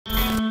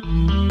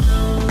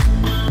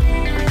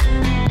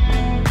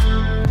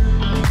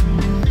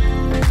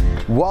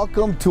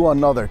Welcome to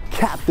another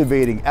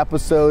captivating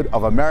episode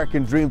of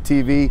American Dream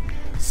TV,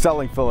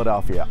 Selling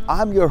Philadelphia.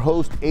 I'm your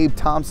host, Abe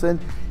Thomson,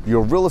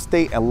 your real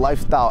estate and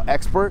lifestyle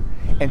expert.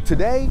 And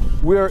today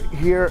we're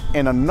here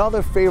in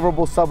another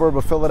favorable suburb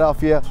of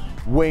Philadelphia,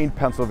 Wayne,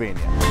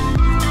 Pennsylvania.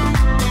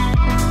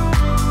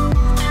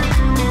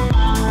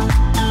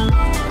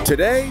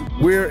 Today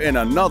we're in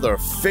another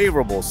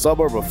favorable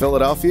suburb of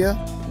Philadelphia,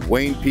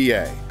 Wayne,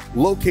 PA.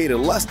 Located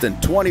less than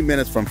 20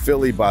 minutes from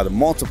Philly by the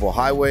multiple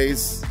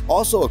highways,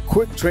 also a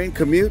quick train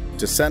commute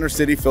to Center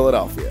City,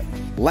 Philadelphia.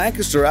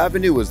 Lancaster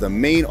Avenue is the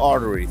main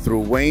artery through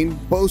Wayne,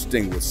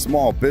 boasting with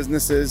small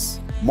businesses,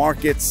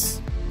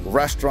 markets,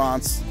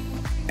 restaurants,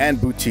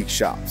 and boutique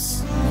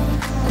shops.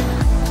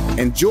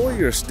 Enjoy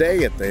your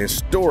stay at the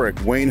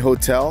historic Wayne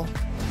Hotel,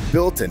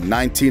 built in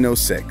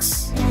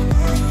 1906.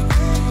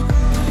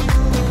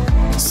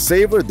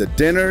 Savor the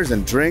dinners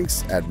and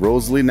drinks at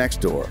Rosalie next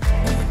door.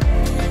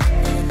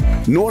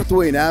 North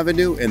Wayne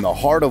Avenue in the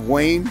heart of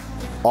Wayne,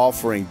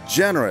 offering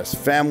generous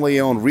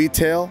family-owned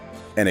retail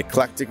and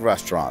eclectic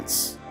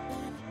restaurants.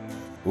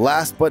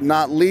 Last but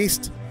not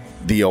least,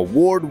 the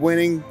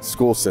award-winning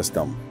school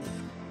system.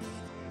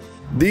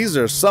 These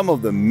are some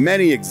of the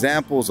many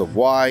examples of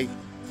why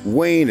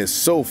Wayne is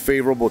so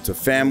favorable to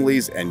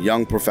families and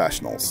young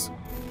professionals.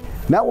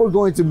 Now we're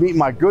going to meet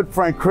my good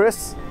friend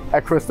Chris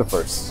at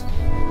Christopher's.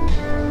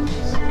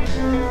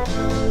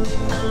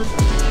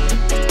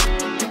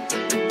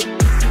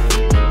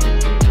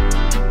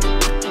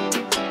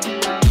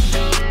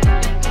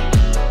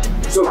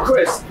 So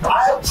Chris,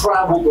 I have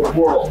traveled the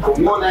world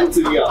from one end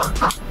to the other,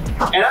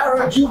 and I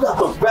heard you got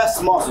the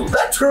best muscles. Is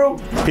that true?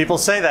 People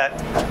say that.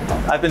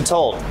 I've been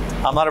told.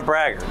 I'm not a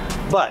bragger,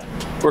 but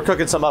we're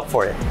cooking some up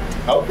for you.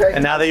 Okay.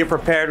 And now that you're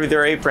prepared with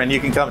your apron,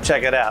 you can come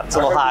check it out. It's a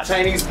little hot.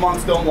 Chinese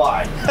monks don't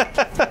lie.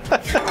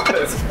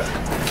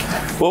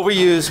 What we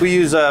use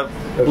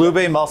Blue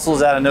Bay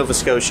mussels out of Nova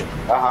Scotia.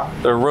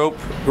 They're rope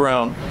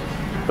grown,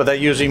 but that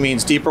usually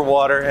means deeper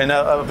water. And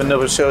up in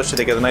Nova Scotia,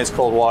 they get a nice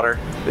cold water.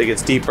 It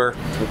gets deeper.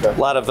 Okay. A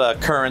lot of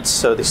currents,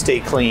 so they stay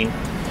clean.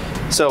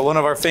 So one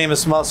of our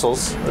famous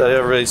mussels that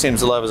everybody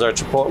seems to love is our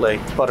Chipotle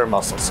butter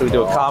mussel. So we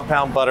do a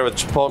compound butter with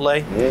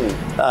Chipotle,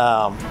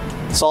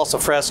 salsa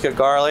fresca,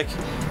 garlic.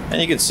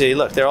 And you can see,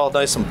 look, they're all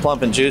nice and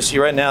plump and juicy.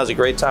 Right now is a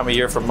great time of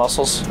year for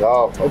mussels.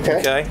 Oh, okay.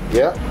 Okay.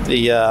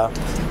 Yeah.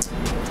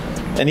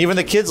 And even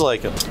the kids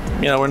like them.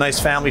 You know, we're a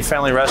nice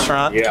family-friendly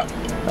restaurant. Yeah.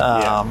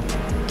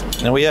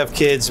 And we have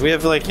kids. We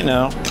have, like, you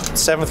know,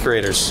 7th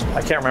graders.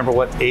 I can't remember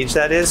what age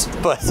that is,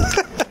 but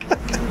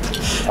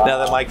now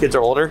that my kids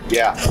are older.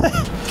 Yeah.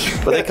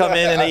 But they come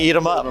in and they eat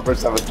them up. I remember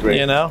 7th grade.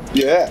 You know?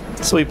 Yeah.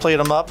 So we plate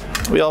them up.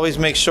 We always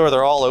make sure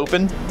they're all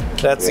open.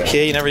 That's the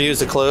key. You never use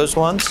the closed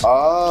ones.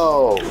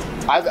 Oh,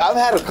 I've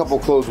had a couple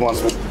closed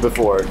ones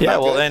before. Yeah,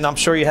 well, and I'm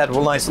sure you had a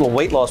nice little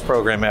weight loss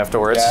program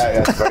afterwards.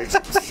 Yeah, that's right.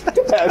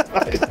 That's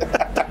right.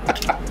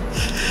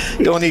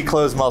 You don't need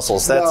closed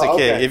mussels. That's the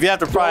key. If you have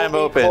to pry them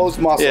open. Closed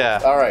mussels.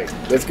 Yeah. All right.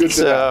 That's good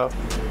to know.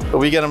 But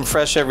we get them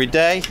fresh every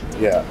day.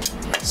 Yeah.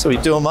 So we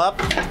do them up,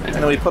 and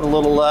then we put a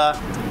little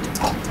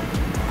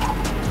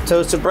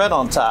toasted bread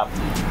on top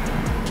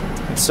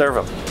and serve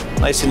them.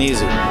 Nice and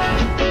easy.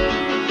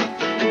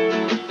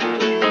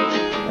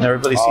 And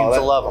everybody seems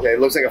to love them. Okay, it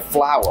looks like a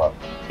flower.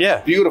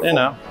 Yeah. Beautiful. You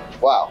know.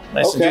 Wow.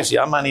 Nice and juicy.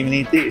 I might even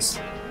eat these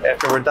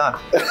after we're done.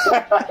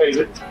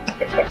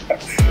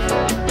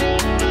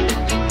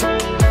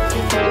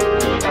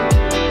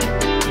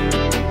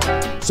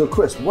 So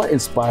Chris, what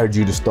inspired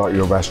you to start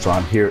your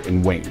restaurant here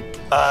in Wayne?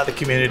 The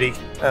community.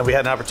 We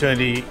had an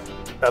opportunity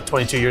about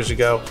 22 years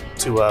ago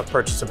to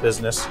purchase a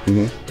business.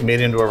 We made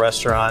it into a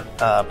restaurant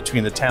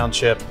between the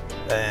township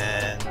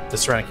and the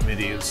surrounding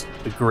community. Is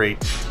a great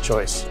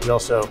choice.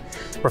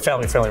 We're a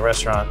family-friendly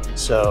restaurant,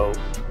 so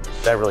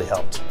that really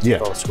helped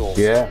with all the schools.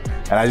 Yeah,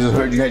 and I just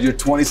heard you had your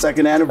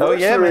 22nd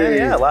anniversary. Oh yeah, man,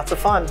 yeah, lots of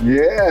fun.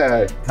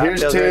 Yeah,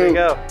 here's to there you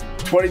go.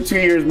 22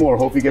 years more.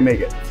 Hope you can make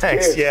it.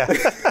 Thanks. Cheers.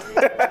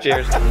 Yeah.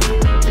 Cheers.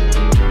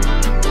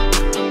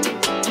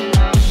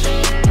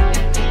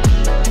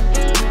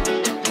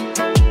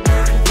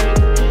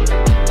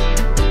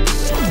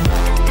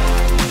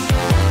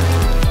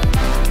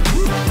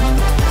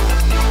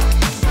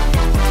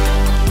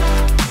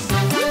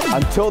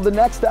 Until the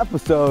next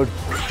episode.